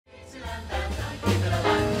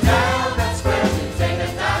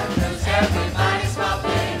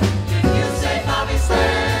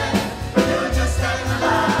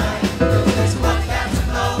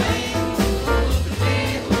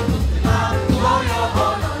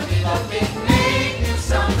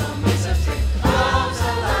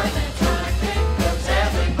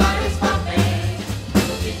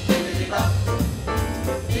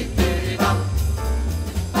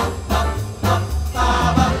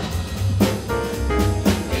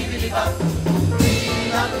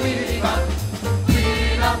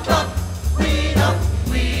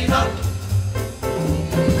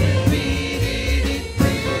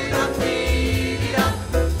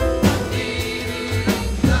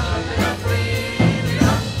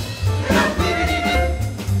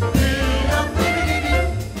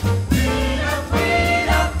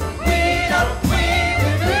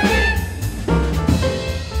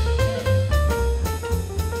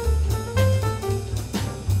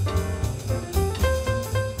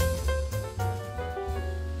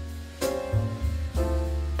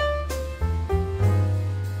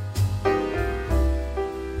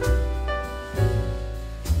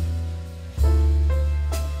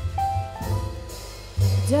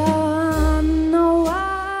Don't know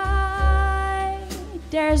why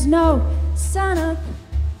there's no sun up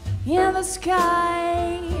in the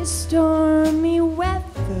sky. Stormy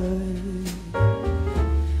weather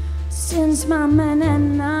since my man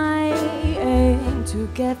and I ain't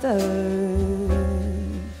together.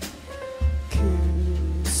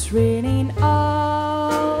 'Cause raining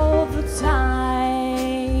all the time.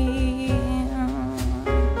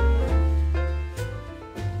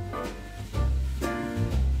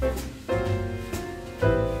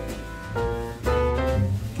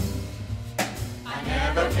 I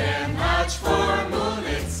never cared much for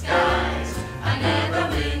moonlit skies. I never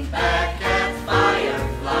winked back at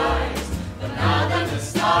fireflies. But now that the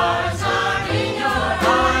stars are in your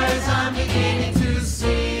eyes, I'm beginning to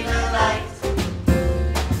see the light.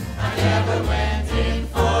 I never went in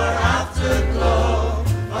for afterglow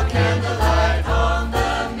or candlelight on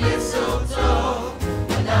the mistletoe.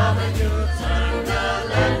 But now that you turn the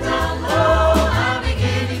lamp down low, I'm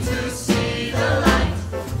beginning to see the light.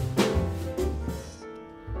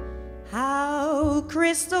 How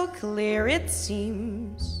crystal clear it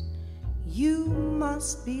seems. You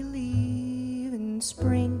must believe in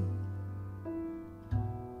spring.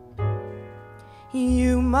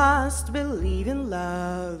 You must believe in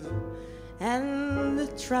love and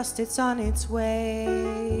trust it's on its way.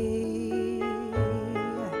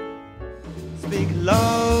 Speak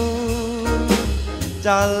low,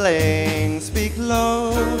 darling, speak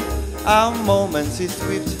low. Our moments is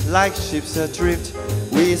swift like ships adrift.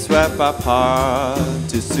 We swept apart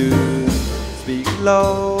too soon. Speak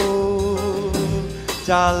low,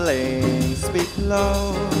 darling, speak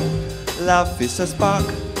low. Love is a spark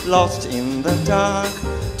lost in the dark.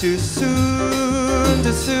 Too soon,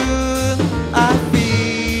 too soon. I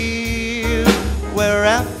feel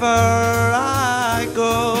wherever I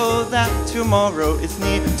go that tomorrow is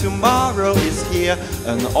near, tomorrow is here,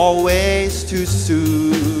 and always too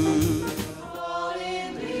soon.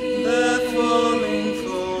 The falling,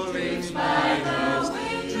 falling spiders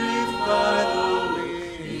drift by the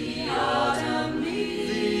wind. The autumn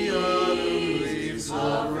leaves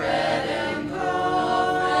of red and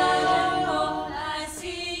gold. I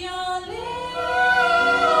see your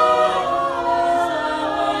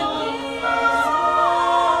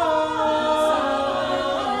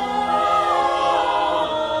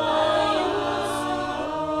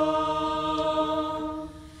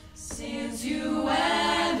Since you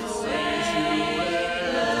went away,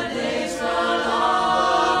 the days grow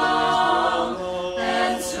long,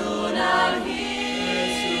 and soon I'll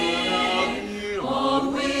hear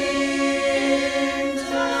old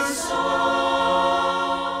winter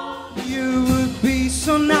song. You would be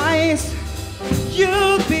so nice,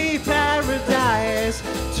 you'd be paradise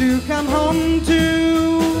to come home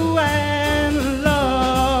to and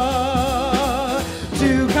love,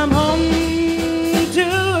 to come home to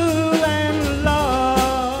and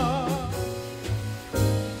love.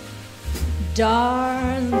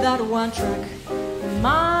 Darn that one track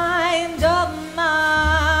mind of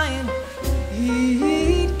mine.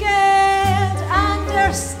 He can't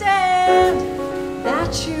understand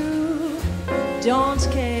that you don't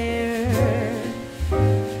care.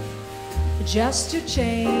 Just to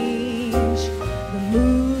change the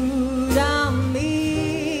mood I'm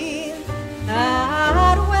in,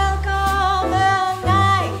 I'd welcome a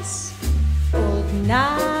nice old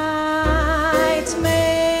nightmare.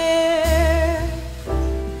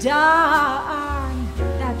 Darn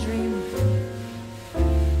that dream,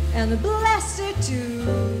 and bless it too.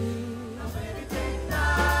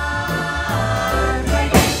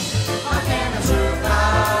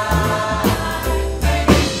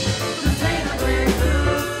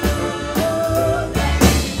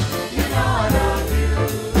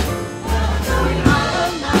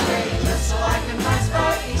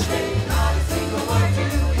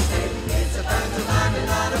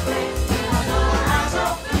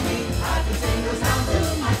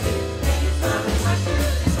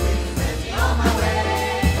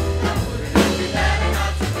 I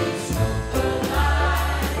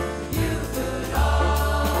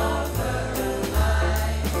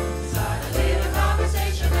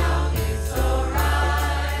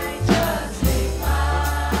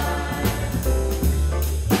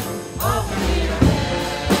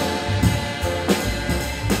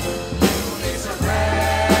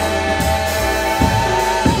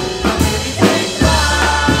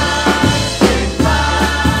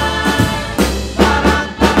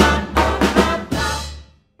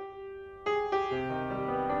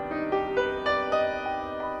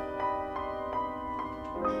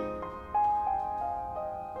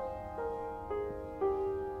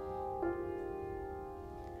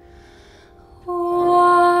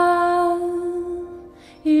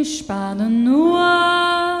espada no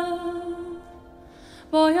ar,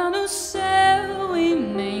 boia no céu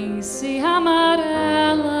imensa e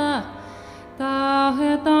amarela da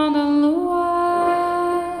redonda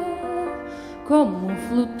lua, como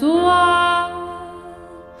flutuar,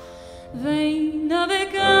 vem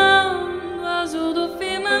navegando azul do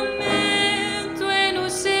firmamento e no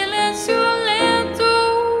silêncio lento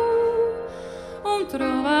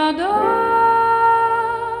trovador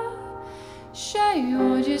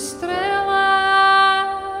cheio de estrelas.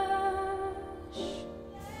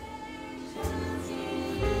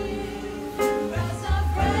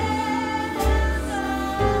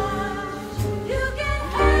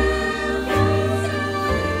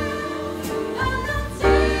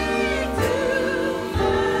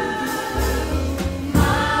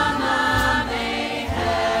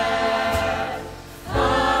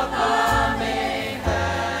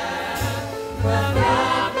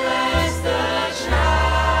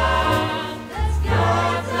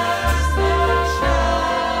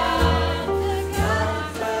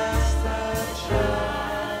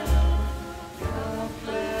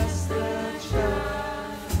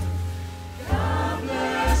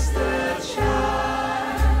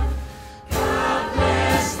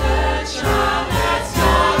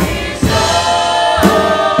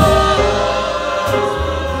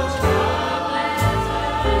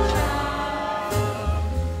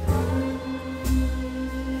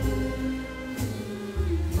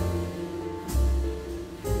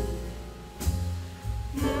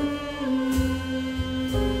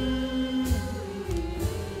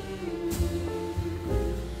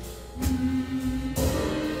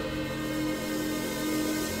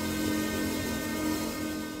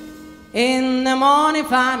 In the morning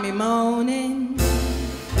find me moaning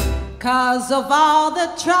 'cause of all the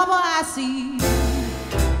trouble I see.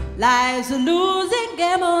 Life's a losing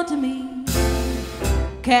game to me.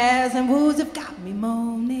 Cares and woes have got me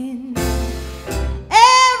moaning.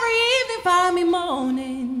 Every evening find me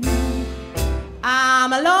moaning.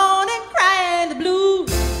 I'm alone and crying the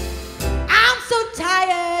blues. I'm so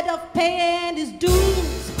tired of paying these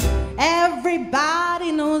dues.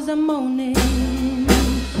 Everybody knows I'm moaning.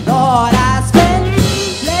 Lord, I spend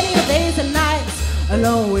plenty of days and nights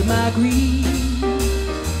alone with my grief.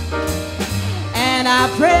 And I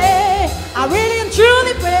pray, I really and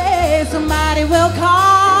truly pray somebody will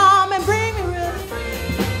call